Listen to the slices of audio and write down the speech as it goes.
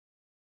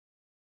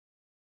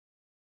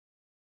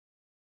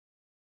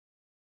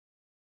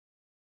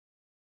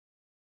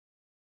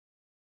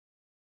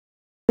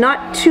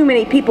Not too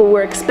many people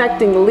were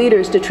expecting the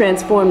leaders to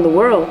transform the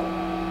world.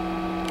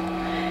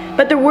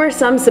 But there were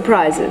some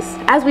surprises.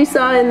 As we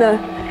saw in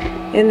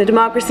the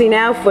Democracy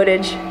Now!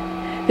 Footage,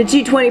 the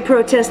G20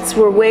 protests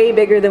were way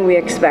bigger than we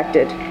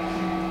expected.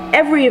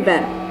 Every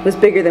event was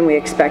bigger than we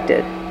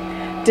expected.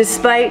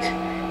 Despite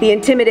the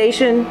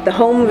intimidation, the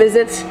home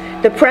visits,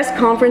 the press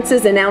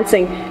conferences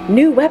announcing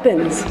new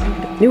weapons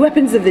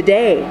of the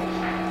day,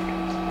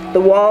 the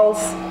walls,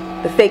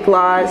 the fake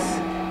laws,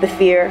 the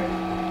fear.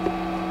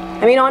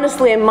 I mean,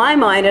 honestly, in my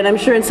mind, and I'm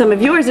sure in some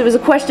of yours, it was a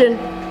question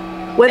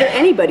whether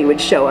anybody would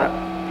show up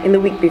in the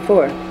week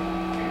before.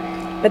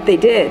 But they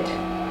did.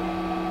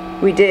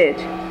 We did.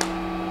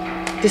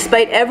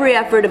 Despite every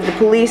effort of the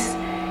police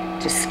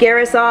to scare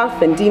us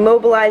off and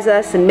demobilize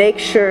us and make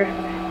sure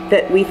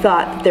that we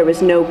thought that there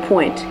was no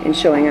point in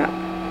showing up.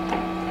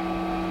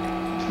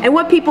 And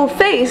what people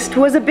faced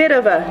was a bit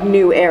of a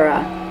new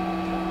era,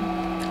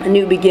 a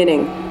new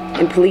beginning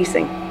in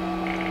policing.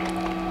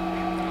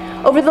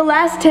 Over the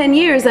last 10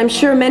 years, I'm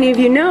sure many of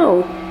you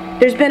know,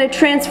 there's been a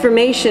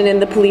transformation in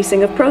the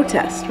policing of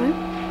protest, right?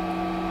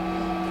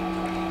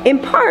 In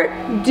part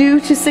due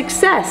to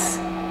success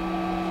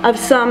of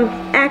some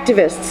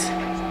activists.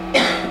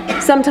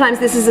 Sometimes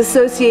this is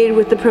associated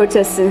with the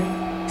protests in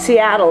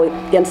Seattle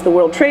against the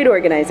World Trade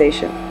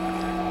Organization.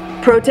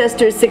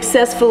 Protesters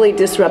successfully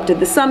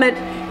disrupted the summit,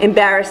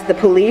 embarrassed the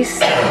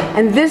police,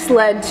 and this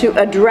led to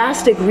a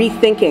drastic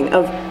rethinking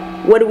of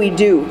what do we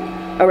do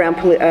around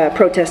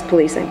protest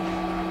policing.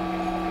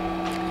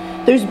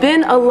 There's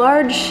been a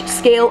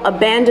large-scale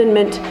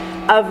abandonment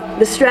of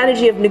the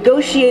strategy of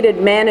negotiated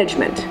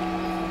management,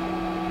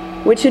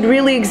 which had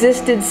really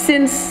existed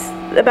since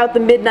about the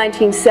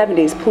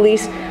mid-1970s.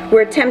 Police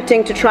were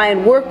attempting to try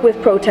and work with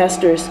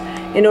protesters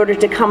in order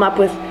to come up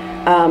with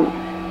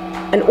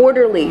an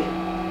orderly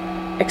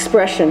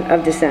expression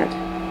of dissent.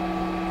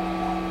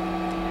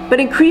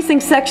 But increasing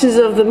sections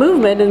of the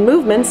movement and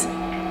movements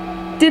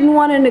didn't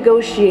want to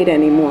negotiate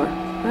anymore,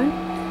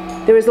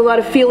 right? There was a lot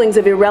of feelings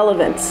of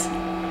irrelevance.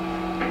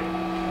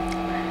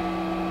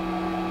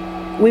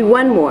 We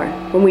won more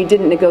when we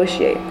didn't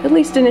negotiate, at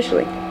least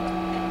initially.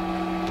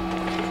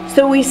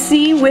 So we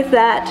see with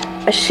that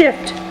a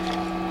shift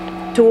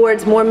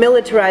towards more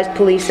militarized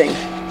policing.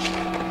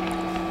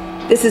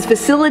 This is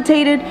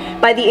facilitated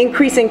by the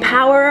increasing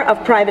power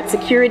of private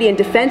security and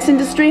defense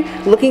industry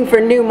looking for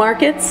new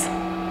markets.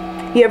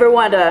 You ever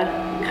want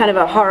a kind of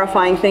a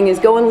horrifying thing is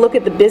go and look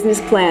at the business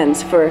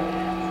plans for,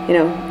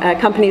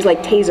 companies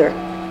like Taser.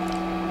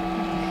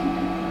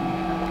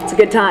 It's a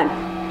good time.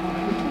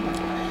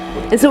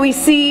 And so we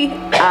see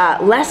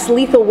less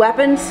lethal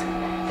weapons,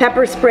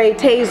 pepper spray,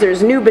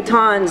 tasers, new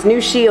batons,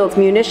 new shields,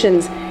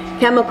 munitions,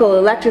 chemical,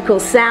 electrical,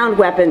 sound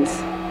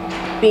weapons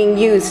being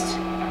used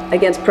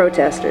against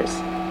protesters.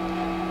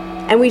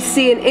 And we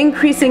see an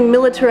increasing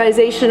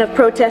militarization of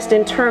protest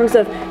in terms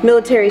of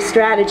military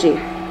strategy,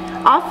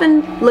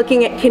 often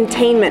looking at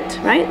containment,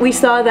 right? We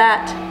saw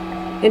that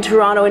in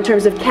Toronto in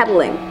terms of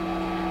kettling,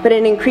 but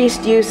an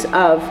increased use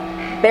of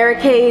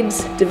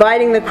barricades,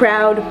 dividing the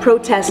crowd,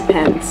 protest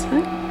pens.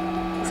 Right?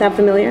 Sound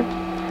familiar?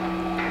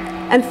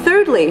 And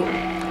thirdly,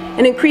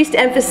 an increased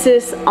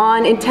emphasis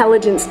on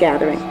intelligence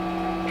gathering,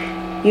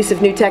 use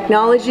of new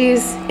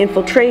technologies,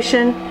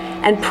 infiltration,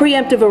 and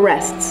preemptive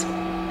arrests.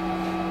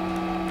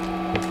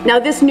 Now,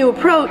 this new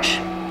approach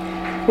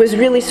was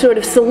really sort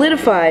of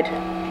solidified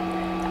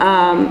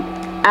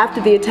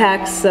after the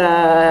attacks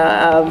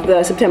of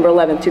the September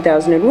 11th,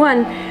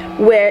 2001,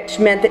 which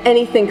meant that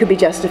anything could be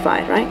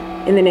justified, right,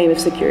 in the name of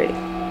security.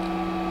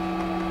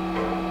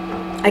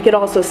 I could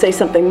also say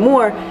something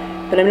more,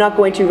 but I'm not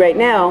going to right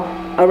now,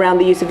 around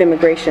the use of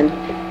immigration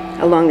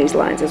along these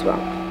lines as well.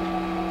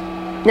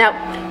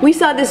 Now, we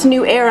saw this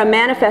new era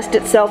manifest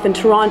itself in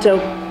Toronto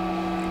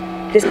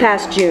this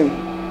past June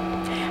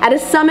at a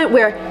summit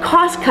where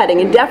cost-cutting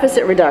and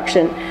deficit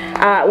reduction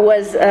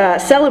was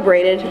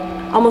celebrated.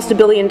 Almost $1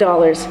 billion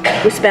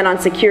was spent on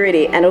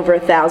security and over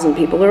 1,000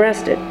 people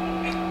arrested,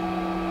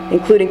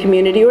 including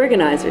community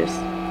organizers,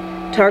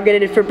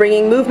 targeted for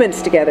bringing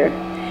movements together,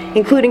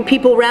 including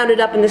people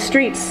rounded up in the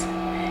streets,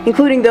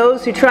 including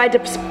those who tried to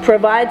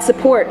provide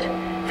support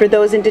for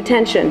those in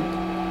detention,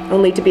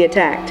 only to be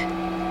attacked,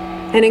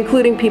 and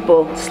including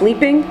people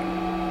sleeping,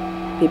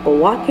 people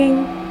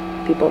walking,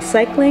 people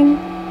cycling.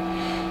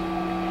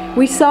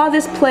 We saw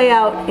this play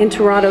out in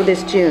Toronto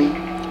this June,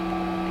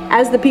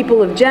 as the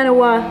people of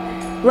Genoa,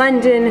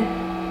 London,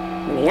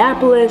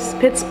 Minneapolis,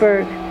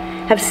 Pittsburgh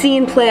have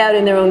seen play out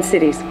in their own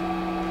cities.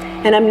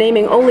 And I'm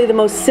naming only the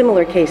most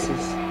similar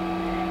cases,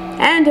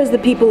 and as the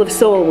people of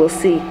Seoul will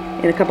see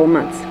in a couple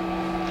months.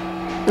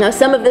 Now,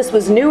 some of this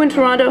was new in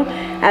Toronto,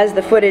 as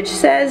the footage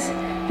says,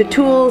 the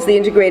tools, the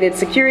integrated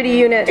security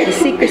unit, the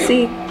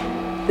secrecy,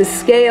 the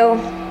scale,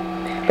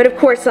 but of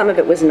course some of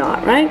it was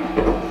not, right?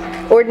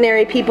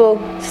 Ordinary people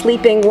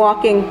sleeping,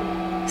 walking,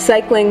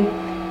 cycling,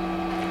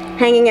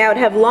 hanging out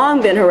have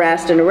long been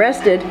harassed and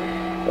arrested.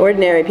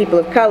 Ordinary people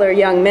of color,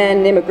 young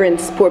men,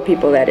 immigrants, poor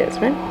people, that is,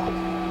 right?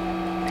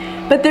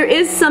 But there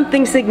is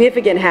something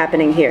significant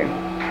happening here.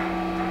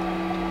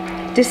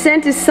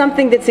 Dissent is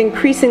something that's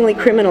increasingly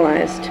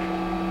criminalized.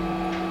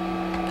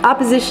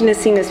 Opposition is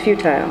seen as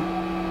futile.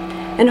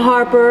 And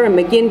Harper and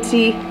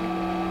McGuinty,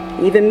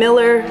 even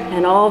Miller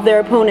and all of their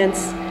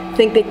opponents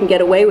think they can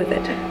get away with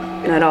it.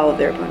 Not all of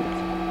their opponents.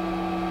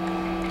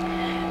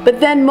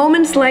 But then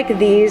moments like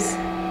these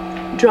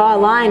draw a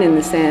line in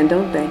the sand,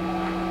 don't they?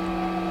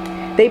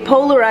 They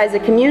polarize a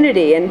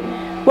community,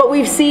 and what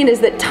we've seen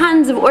is that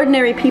tons of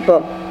ordinary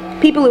people,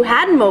 people who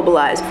hadn't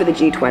mobilized for the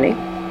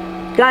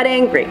G20, got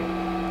angry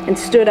and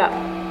stood up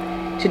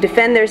to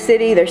defend their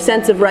city, their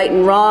sense of right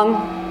and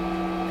wrong,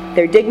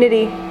 their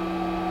dignity,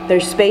 their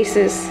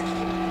spaces,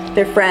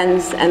 their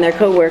friends, and their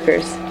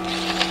co-workers.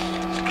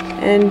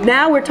 And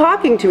now we're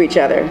talking to each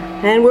other,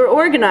 and we're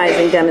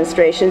organizing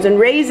demonstrations and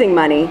raising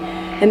money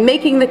and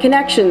making the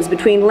connections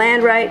between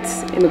land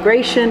rights,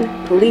 immigration,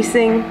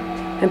 policing,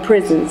 and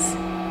prisons,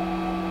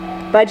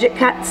 budget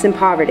cuts, and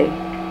poverty.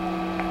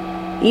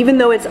 Even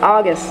though it's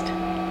August,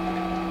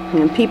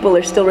 and people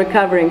are still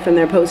recovering from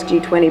their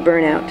post-G20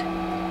 burnout,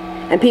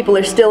 and people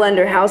are still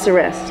under house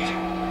arrest,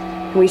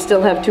 and we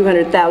still have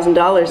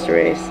 $200,000 to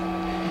raise.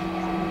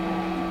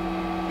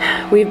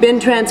 We've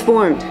been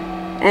transformed,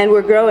 and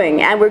we're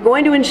growing, and we're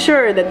going to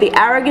ensure that the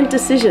arrogant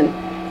decision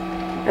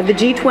of the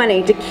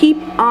G20 to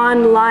keep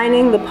on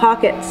lining the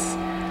pockets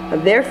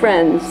of their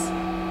friends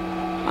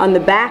on the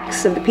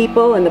backs of the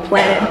people and the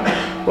planet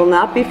will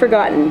not be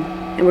forgotten,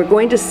 and we're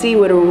going to see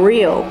what a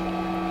real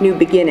new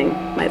beginning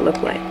might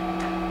look like.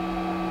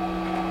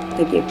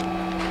 Thank you.